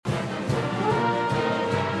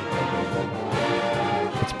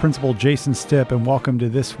Principal Jason Stipp, and welcome to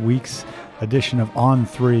this week's edition of On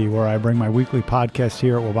 3, where I bring my weekly podcast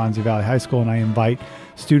here at Waubonsie Valley High School, and I invite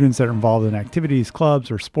students that are involved in activities, clubs,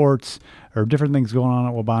 or sports, or different things going on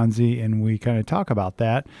at Waubonsie, and we kind of talk about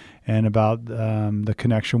that and about the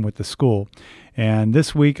connection with the school. And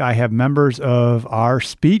this week I have members of our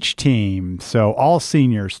speech team, so all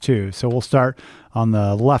seniors too. So we'll start on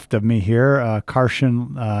the left of me here,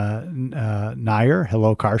 Karshin Nair.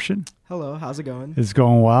 Hello, Karshin. Hello, how's it going? It's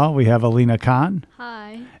going well. We have Aleena Khan.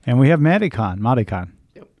 Hi. And we have Mahdi Khan.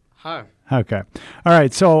 Yep. Hi. Okay. All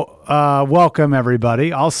right. So welcome,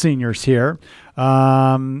 everybody, all seniors here.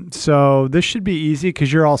 So this should be easy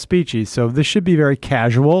because you're all speechies. So this should be very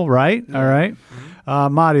casual, right? Yeah. All right.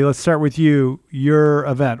 Mm-hmm. Mahdi, let's start with you. Your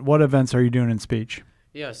event. What events are you doing in speech?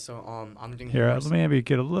 Yeah, so I'm doing Here, let me have you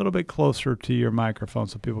get a little bit closer to your microphone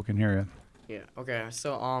so people can hear you. Yeah, okay.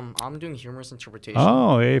 So I'm doing humorous interpretation.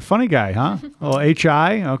 Oh, a funny guy, huh? A little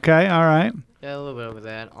HI. Okay. All right. Yeah, a little bit of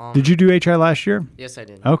that. Did you do HI last year? Yes, I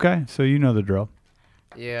did. Okay. So you know the drill.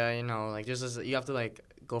 Yeah, like just as you have to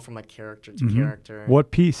go from character to character.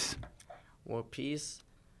 What piece? What piece?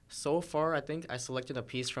 So far, I think I selected a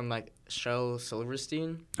piece from Shel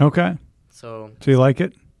Silverstein. Okay. So you like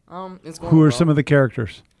it? It's going Who are well. some of the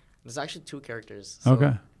characters? There's actually two characters. So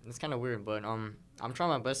Okay. It's kind of weird, but I'm trying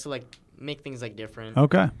my best to make things different.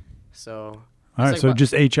 Okay. So. All right. So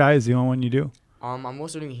just HI is the only one you do? I'm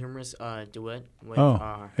also doing humorous duet with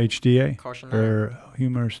HDA Karshin. or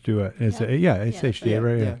humorous duet. It's HDA,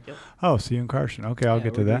 right? Yeah. Yep. Oh, so you and Karshin. Okay, I'll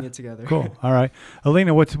get to we're that. doing it together. Cool. All right,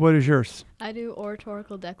 Aleena, what is yours? I do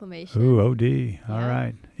oratorical declamation. Ooh, OD. All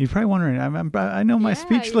right. You're probably wondering. I know my Yeah,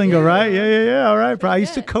 speech you lingo, do. right? Yeah. All right. I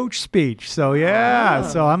used to good. coach speech, so yeah.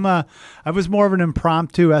 So I was more of an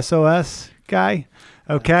impromptu SOS guy.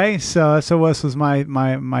 Okay, so SOS was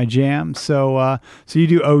my jam. So you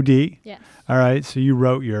do OD. Yes. All right, so you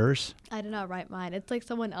wrote yours. I did not write mine. It's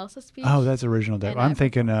someone else's speech. Oh, that's original. And I'm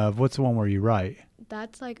thinking of what's the one where you write?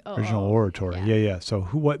 That's Original oratory. Yeah. So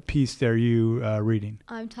what piece are you reading?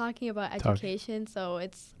 I'm talking about education, so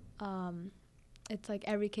it's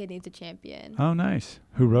every kid needs a champion. Oh, nice.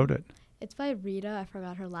 Who wrote it? It's by Rita. I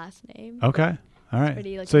forgot her last name. Okay. All right.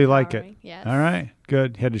 Pretty, so you like it? empowering. Yes. All right.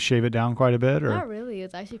 Good. You had to shave it down quite a bit, or? Not really.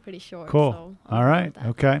 It's actually pretty short. Cool. So All right.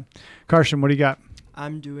 Okay. Karshin, what do you got?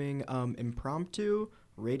 I'm doing impromptu,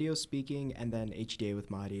 radio speaking, and then HDA with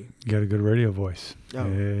Mahdi. You got a good radio voice. Oh,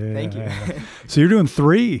 thank you. So you're doing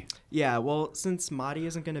 3? Yeah, well, since Mahdi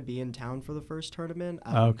isn't going to be in town for the first tournament,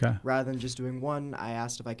 Okay. rather than just doing one, I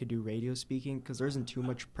asked if I could do radio speaking because there isn't too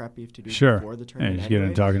much prep you have to do Sure. before the Yeah, tournament. just get in anyway.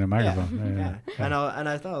 and talking to the microphone. Yeah. Yeah. And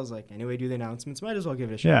I thought, I was like, anyway, do the announcements. Might as well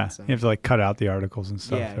give it a shot. Yeah. So. You have to cut out the articles and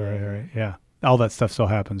stuff. Yeah, Right. Yeah. All that stuff still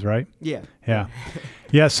happens, right? Yeah. Yeah.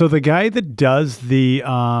 Yeah, so the guy that does the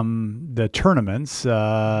tournaments,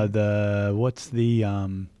 there's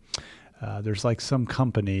some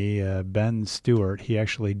company, Ben Stewart, he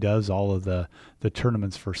actually does all of the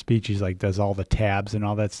tournaments for speech. He's does all the tabs and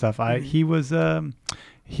all that stuff. He was a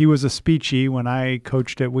speechy when I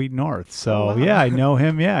coached at Wheat North. So wow. yeah, I know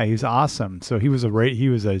him. Yeah, he's awesome. So he was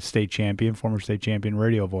a state champion, former state champion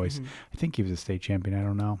radio voice. Mm-hmm. I think he was a state champion. I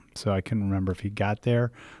don't know. So I couldn't remember if he got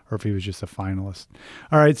there or if he was just a finalist.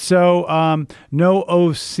 All right. So no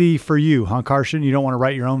OC for you, huh, Karshin? You don't want to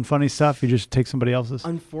write your own funny stuff? You just take somebody else's?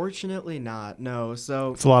 Unfortunately not, no.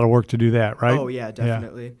 So It's a lot of work to do that, right? Oh, yeah,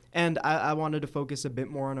 definitely. Yeah. And I wanted to focus a bit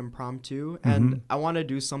more on impromptu, and I want to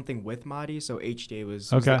do something with Mahdi, so HDA was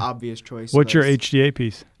the obvious choice. What's your HDA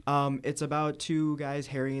piece? It's about two guys,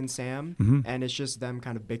 Harry and Sam, and it's just them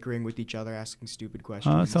kind of bickering with each other, asking stupid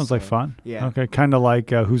questions. Oh, that sounds like fun. Yeah. Okay, kind of like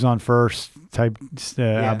Who's on First type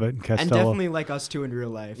Abbott and Costello. And definitely like us two in real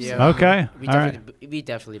life. Yeah. So. Okay. We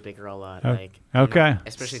definitely bicker a lot. Okay.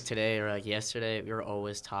 Especially today or yesterday, we were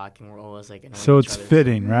always talking. We're always So it's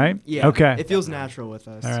fitting, right? Yeah. Okay. It feels natural with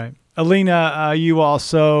us. All right. Aleena, you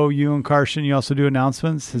and Karshin, you also do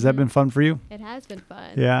announcements. Has that been fun for you? It has been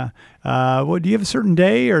fun. Yeah. Do you have a certain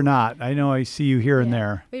day or not? I know I see you here and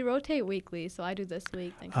there. We rotate weekly, so I do this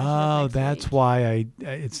week. Then Oh, that's week. why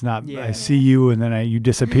it's not. Yeah. I see you and then you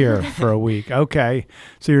disappear for a week. Okay,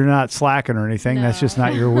 so you're not slacking or anything. No. That's just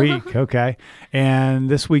not your week. Okay, and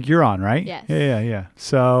this week you're on, right? Yes. Yeah.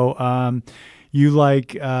 So, you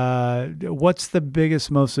what's the biggest,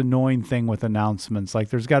 most annoying thing with announcements?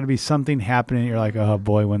 There's got to be something happening. You're like, oh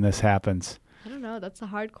boy, when this happens. I don't know. That's a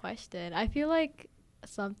hard question. I feel like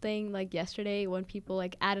something like yesterday when people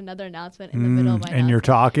like add another announcement in the middle of my and you're announcement.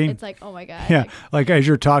 talking. It's like, oh my God. Yeah, like as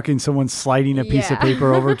you're talking, someone's sliding a piece of Yeah.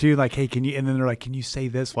 paper over to you, like, "Hey, can you?" And then they're like, "Can you say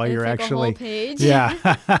this while It's you're like a actually?" whole page.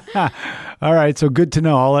 Yeah. All right. So good to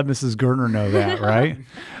know. I'll let Mrs. Gertner know that. Right.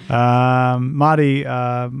 Mahdi,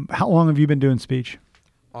 how long have you been doing speech?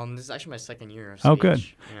 This is actually my second year of Oh, speech. good.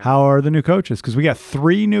 Yeah. How are the new coaches? Because we got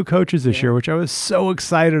 3 new coaches this year, which I was so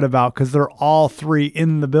excited about because they're all 3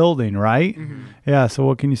 in the building, right? Mm-hmm. Yeah. So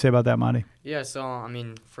what can you say about that, Mahdi? Yeah, so I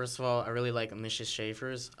mean, first of all, I really like Mrs.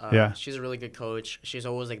 Schaefer's. Yeah. She's a really good coach. She's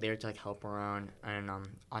always like there to like help around. And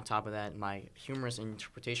on top of that, my humorous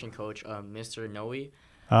interpretation coach, Mr. Noe.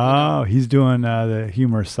 Oh, he's doing the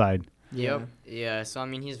humorous side. Yep. Yeah. So I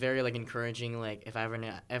mean, he's very like encouraging. Like if I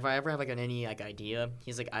ever have like any like idea,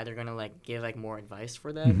 he's like either gonna like give like more advice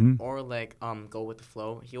for that or like go with the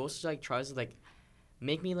flow. He also like tries to like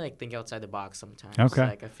make me like think outside the box sometimes. Okay.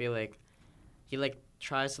 Like I feel like he like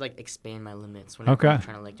tries to like expand my limits whenever I'm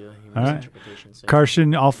trying to like do a humorous interpretation. So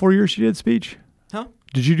Karshin, all 4 years you did speech? Huh?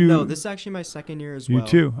 Did you do? No, this is actually my second year as well. You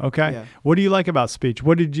too. Okay. Yeah. What do you like about speech?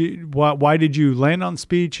 Why did you land on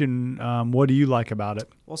speech, and what do you like about it?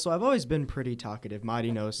 Well, so I've always been pretty talkative.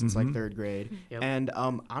 Mahdi knows since like 3rd grade. Yep. And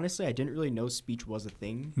honestly, I didn't really know speech was a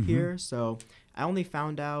thing here. So I only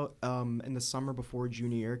found out in the summer before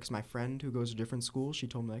junior year because my friend who goes to different schools, she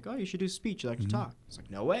told me like, oh, you should do speech. You like to talk. It's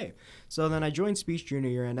like, no way. So then I joined speech junior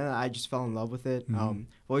year and then I just fell in love with it. I've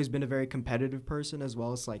always been a very competitive person as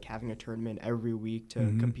well as like having a tournament every week to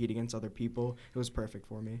compete against other people. It was perfect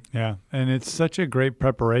for me. Yeah, and it's such a great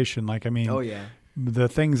preparation. Like, I mean, Oh, yeah. the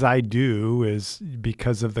things I do is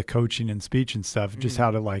because of the coaching and speech and stuff, just how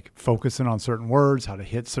to like focus in on certain words, how to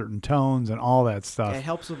hit certain tones and all that stuff. Yeah, it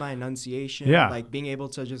helps with my enunciation. Yeah. Like being able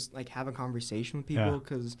to just like have a conversation with people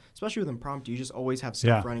because especially with impromptu, you just always have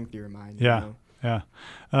stuff running through your mind. Yeah. You know? Yeah.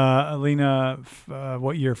 Aleena,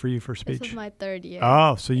 what year for you for speech? This is my 3rd year.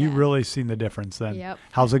 Oh, so you've Yeah. really seen the difference then. Yep.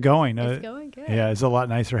 How's it going? It's going good. Yeah, it's a lot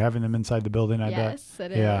nicer having them inside the building, I bet. Yes,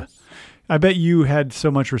 it Yeah. is. I bet you had so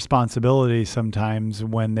much responsibility sometimes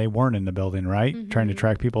when they weren't in the building, right? Trying to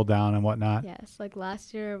track people down and whatnot. Yes, like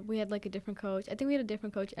last year we had like a different coach. I think we had a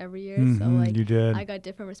different coach every year. So like You did. I got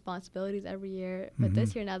different responsibilities every year. But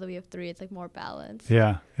this year now that we have 3, it's like more balanced.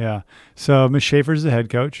 Yeah, yeah. So Miss Schaefer's the head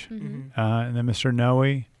coach, Mm-hmm. and then Mr.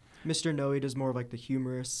 Noe. Mr. Noe does more of like the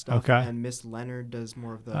humorous stuff, Okay. and Miss Leonard does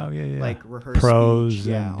more of the like rehearsed prose.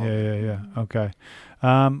 speech. And, yeah. Okay.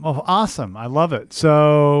 Oh, awesome. I love it.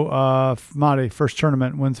 So, Mahdi, first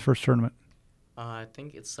tournament. When's the first tournament? I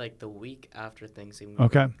think it's like the week after Thanksgiving.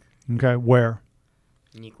 Okay. Okay. Where?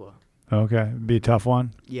 Niqua. Okay. Be a tough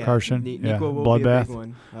one. Yeah, Karshin. Niqua will be a Bloodbath. big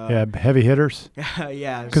one. Yeah. Heavy hitters.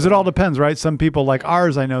 Yeah. Because it all depends, right? Some people like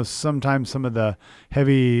ours. I know sometimes some of the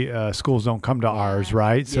heavy schools don't come to ours,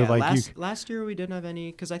 right? So yeah, like last year we didn't have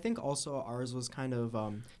any because I think also ours was kind of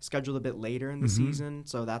scheduled a bit later in the season,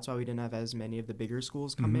 so that's why we didn't have as many of the bigger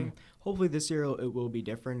schools coming. Hopefully this year it will be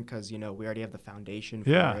different because we already have the foundation for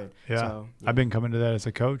it. Yeah. So, I've been coming to that as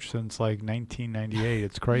a coach since like 1998.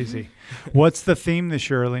 It's crazy. What's the theme this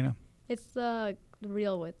year, Aleena? It's the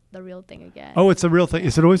real thing again. Oh, it's a real thing.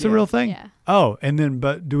 Is it always the real thing? Yeah. Oh, and then,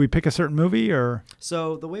 but do we pick a certain movie or?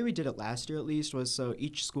 So the way we did it last year, at least, was so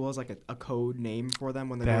each school has like a code name for them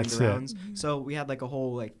when they're That's going it. the rounds. So we had like a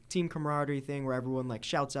whole like team camaraderie thing where everyone like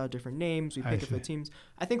shouts out different names. We I pick up the see. teams.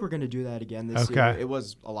 I think we're gonna do that again this Okay. year. It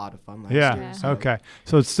was a lot of fun last Yeah. year. So. Okay.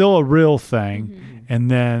 So it's still a real thing,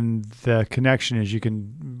 and then the connection is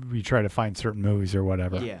we try to find certain movies or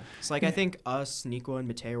whatever. Yeah. So like I think us, Nico, and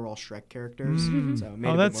Mateo are all Shrek characters. So it made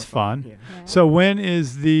it Oh, a bit that's more fun. Yeah. Yeah. So when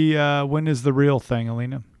is the real thing,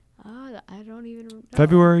 Aleena? I don't even know.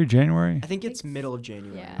 February, January? I think it's middle of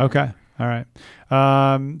January. Yeah. Okay. All right.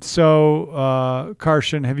 So,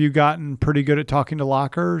 Karshin, have you gotten pretty good at talking to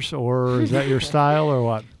lockers, or is that your style, or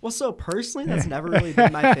what? Well, so personally, that's never really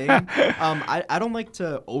been my thing. I don't like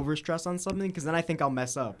to overstress on something because then I think I'll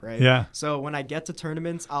mess up, right? Yeah. So when I get to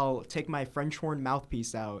tournaments, I'll take my French horn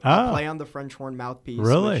mouthpiece out. Oh. I'll play on the French horn mouthpiece.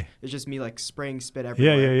 Really? Which is just me like spraying spit Yeah,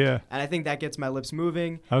 everywhere. yeah, yeah. And I think that gets my lips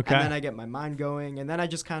moving. Okay. And then I get my mind going. And then I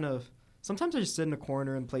just kind of, sometimes I just sit in a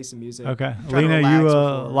corner and play some music. Okay. Try to Aleena, relax you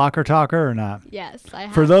a before- locker talker or not? Yes, I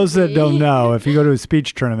have For those to that be. don't know, if you go to a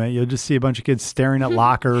speech tournament, you'll just see a bunch of kids staring at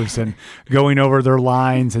lockers and going over their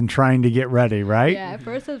lines and trying to get ready, right? Yeah, at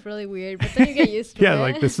first it's really weird, but then you get used to it. Yeah,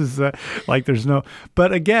 like this is like there's no.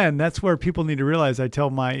 But again, that's where people need to realize. I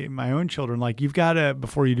tell my own children, like you've got to,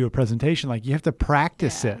 before you do a presentation, like you have to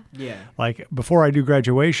practice Yeah. it. Yeah. Like before I do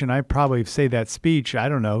graduation, I probably say that speech, I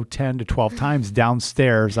don't know, 10 to 12 times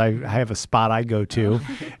downstairs. I have a spot I go to,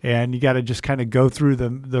 and you got to just kind of go through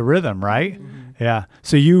the rhythm, right? Yeah.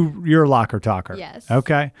 So you're a locker talker. Yes.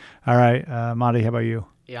 Okay. All right. Mahdi, how about you?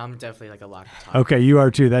 Yeah, I'm definitely like a locker talker. Okay, you are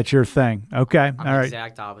too. That's your thing. Okay. I'm All the right.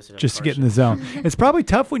 exact opposite. Just to of get in the zone. It's probably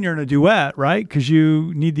tough when you're in a duet, right? Because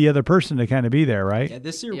you need the other person to kind of be there, right? Yeah,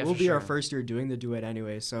 this year Yeah, will for be our sure. first year doing the duet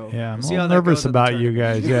anyway. So Yeah, I'm we'll a see little how that nervous goes at the about you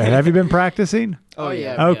tournament. guys. Yeah. Have you been practicing? Oh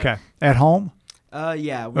yeah. Yeah. Okay. At home?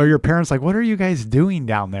 Yeah. Or your parents like, what are you guys doing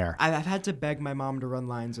down there? I've had to beg my mom to run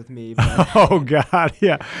lines with me. But Oh God,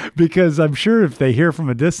 yeah. Because I'm sure if they hear from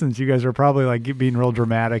a distance, you guys are probably like being real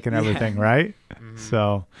dramatic and everything, right?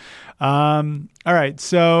 So, all right.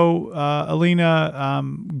 So,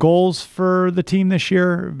 Aleena, goals for the team this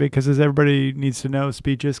year, because as everybody needs to know,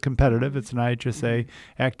 speech is competitive. It's an IHSA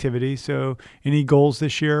activity. So, any goals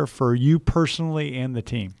this year for you personally and the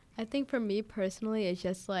team? I think for me personally, it's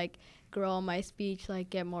just like grow on my speech, like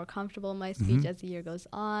get more comfortable in my speech as the year goes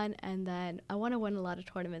on. And then I want to win a lot of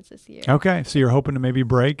tournaments this year. Okay. So you're hoping to maybe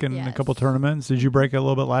break in a couple Yes. tournaments. Did you break a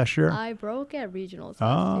little bit last year? I broke at regionals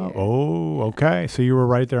last year. Okay. So you were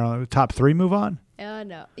right there on the top 3 move on?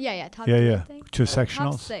 No. Yeah. Top Yeah, 3, yeah. I think. To Top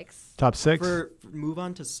sectionals? 6. Top 6? for move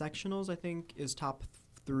on to sectionals, I think is top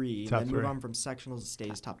 3. Top and then 3. move on from sectionals to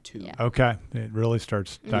stays top 2. Yeah. Okay. It really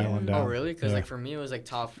starts dialing down. Oh, really? Because Yeah. like for me, it was like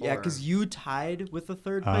top 4. Yeah, because you tied with the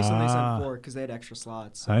third place and they sent 4 because they had extra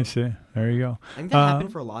slots. So I see. There you go. I think that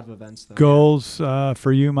happened for a lot of events though. Goals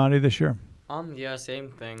for you, Mahdi, this year? Yeah, same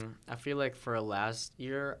thing. I feel like for last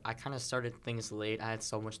year, I kind of started things late. I had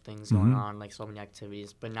so much things going on, like so many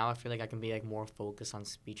activities. But now I feel like I can be like more focused on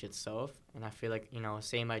speech itself. And I feel like,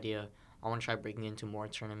 same idea. I want to try breaking into more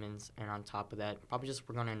tournaments. And on top of that, probably just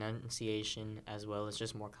work on enunciation as well as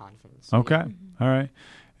just more confidence. Okay. All right.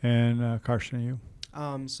 And Karshin, you?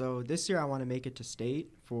 So this year I want to make it to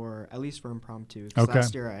state at least for impromptu. 'Cause Okay.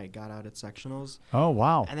 last year I got out at sectionals. Oh,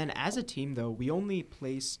 wow. And then as a team though, we only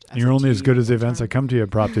placed. You're only as good as the one events that time. come to you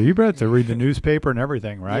impromptu. You better have to read the newspaper and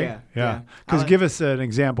everything, right? Yeah. Because give us an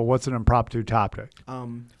example. What's an impromptu topic?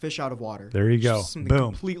 Fish out of water. There you go. Just something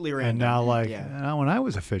Boom. completely random. And now, like, Yeah. when I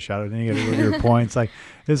was a fish out of, then you got to go to your points. Like,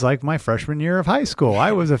 it's like my freshman year of high school.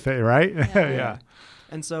 I was a fish, right? Yeah.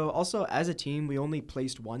 And so also as a team, we only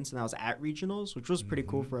placed once, and that was at regionals, which was pretty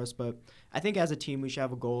cool for us. But I think as a team, we should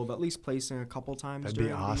have a goal of at least placing a couple times. That'd be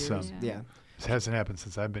during the awesome. years. Yeah. Yeah. This hasn't happened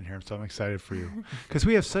since I've been here, so I'm excited for you. Because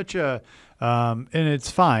we have such a, and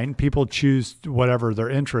it's fine. People choose whatever their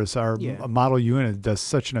interests are. Yeah. Model unit does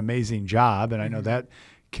such an amazing job, and I know that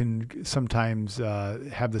can sometimes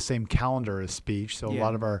have the same calendar as speech. So a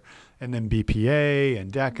lot of our, and then BPA and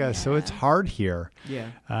DECA. So it's hard here. Yeah.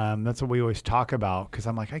 That's what we always talk about, because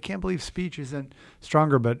I'm like, I can't believe speech isn't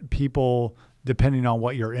stronger, but people, depending on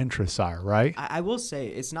what your interests are, right? I will say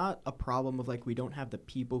it's not a problem of like we don't have the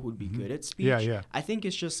people who'd be good at speech. Yeah. I think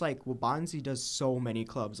it's just like Waubonsie does so many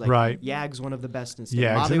clubs. Like Right. YAG's one of the best in state.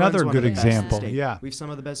 YAG's Mahdi another runs one good of the best in example. state. Yeah. We have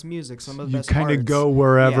some of the best music, some of the You best kind of arts. go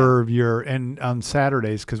wherever you're, and on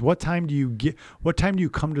Saturdays, because what time do you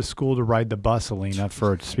come to school to ride the bus, Aleena,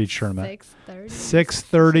 for a speech tournament? 6:30.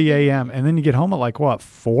 6:30 a.m. And then you get home at like what,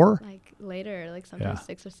 4? Like later, like sometimes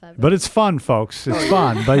 6 or 7. But it's fun, folks. It's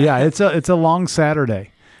fun. But yeah, it's a long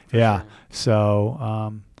Saturday. Yeah.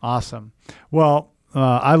 So awesome. Well,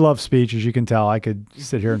 I love speech, as you can tell. I could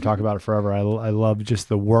sit here and talk about it forever. I love just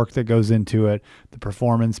the work that goes into it, the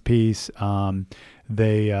performance piece.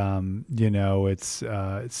 It's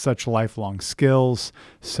such lifelong skills.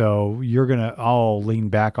 So you're gonna all lean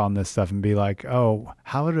back on this stuff and be like, oh,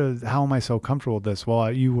 how am I so comfortable with this?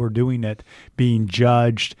 Well, you were doing it, being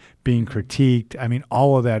judged, being critiqued. I mean,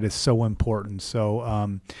 all of that is so important.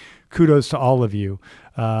 So kudos to all of you,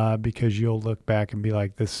 because you'll look back and be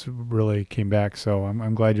like, this really came back. So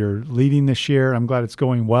I'm glad you're leading this year. I'm glad it's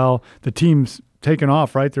going well. The team's taken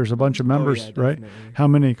off, right? There's a bunch of members, right? Definitely. How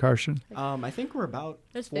many, Karshin? I think we're about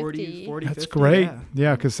There's 40, 50. That's 50, great. Yeah.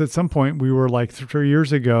 Yeah, because at some point we were like 3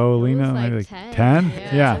 years ago, It was Aleena, like maybe 10. 10?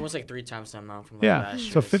 Yeah. Yeah. It's almost like 3 times the amount from like Yeah. last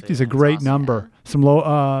year. So 50 is a yeah, it's great awesome. number. Yeah. Some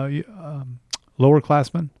lower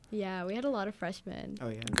classmen? Yeah, we had a lot of freshmen. Oh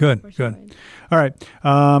yeah. Good. for sure. All right.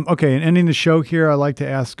 Okay. And ending the show here, I like to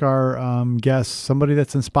ask our guests, somebody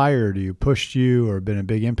that's inspired you, pushed you, or been a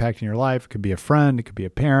big impact in your life. It could be a friend, it could be a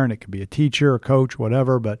parent, it could be a teacher, a coach,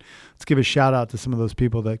 whatever. But let's give a shout out to some of those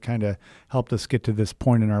people that kind of helped us get to this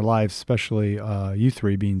point in our lives, especially you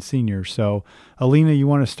 3 being seniors. So, Aleena, you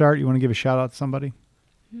want to start? You want to give a shout out to somebody?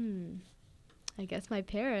 I guess my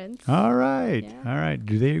parents. All right. Yeah. All right.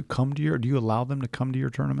 Do you allow them to come to your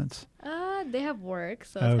tournaments? They have work,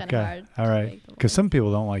 so it's kind of hard. All to right. make them Because work. some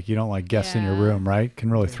people you don't like guests in your Yeah. room, right? Can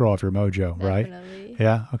really throw off your mojo, right? Definitely.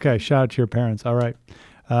 Yeah. Okay. Shout out to your parents. All right.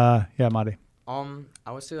 Yeah, Mahdi.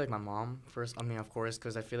 I would say like my mom first. I mean, of course,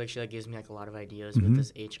 because I feel like she like gives me like a lot of ideas with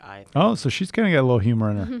this HI thing. Oh, so she's gonna get a little humor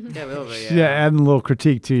in her. Yeah, a little bit. Yeah, adding a little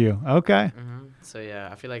critique to you. Okay. So yeah,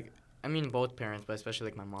 I feel like both parents, but especially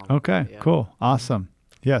like my mom. Okay. Yeah. Cool. Awesome.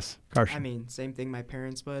 Yes, Karshin. I mean, same thing, my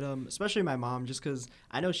parents, but especially my mom, just because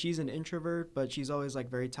I know she's an introvert, but she's always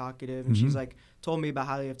like very talkative, and she's like told me about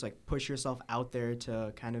how you have to like push yourself out there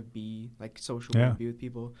to kind of be like social and be with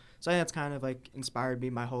people. So I think that's kind of like inspired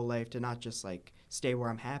me my whole life to not just like stay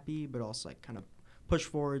where I'm happy, but also like kind of push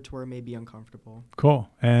forward to where it may be uncomfortable. Cool.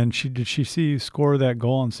 And did she see you score that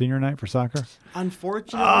goal on senior night for soccer?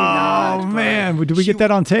 Unfortunately, not. Oh man, did we get that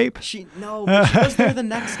on tape? But she was there the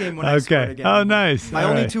next game when I scored again. Oh, nice. My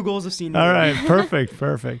only 2 goals of senior. All right, perfect.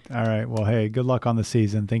 All right, well, hey, good luck on the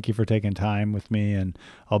season. Thank you for taking time with me, and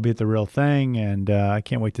I'll be at the real thing, and I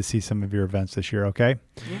can't wait to see some of your events this year. Okay.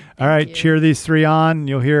 Yeah, all right, you. Cheer these 3 on.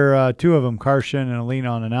 You'll hear 2 of them, Karshin and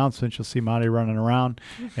Aleena, on announcements. You'll see Mahdi running around,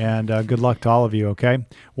 and good luck to all of you. Okay.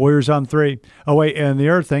 Warriors on 3. Oh wait, and the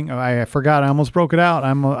other thing, I forgot. I almost broke it out.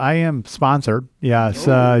 I am sponsored. Yes.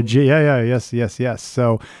 Yes.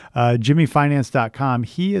 So JimmyFinance.com.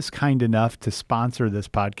 He is kind enough to sponsor this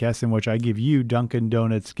podcast, in which I give you Dunkin'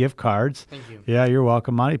 Donuts gift cards. Thank you. Yeah, you're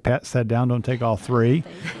welcome, Mahdi. Pat sat down. Don't take all 3.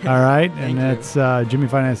 All right, and that's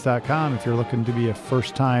JimmyFinance.com. If you're looking to be a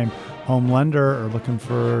first-time home lender or looking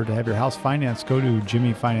to have your house financed, go to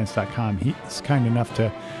JimmyFinance.com. He's kind enough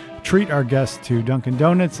to treat our guests to Dunkin'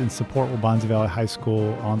 Donuts and support Waubonsie Valley High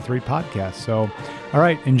School on 3 podcast. So, all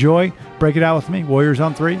right, enjoy. Break it out with me. Warriors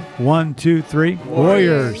on 3. 1, 2, 3.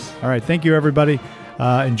 Warriors. All right, thank you, everybody.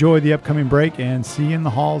 Enjoy the upcoming break, and see you in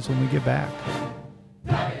the halls when we get back.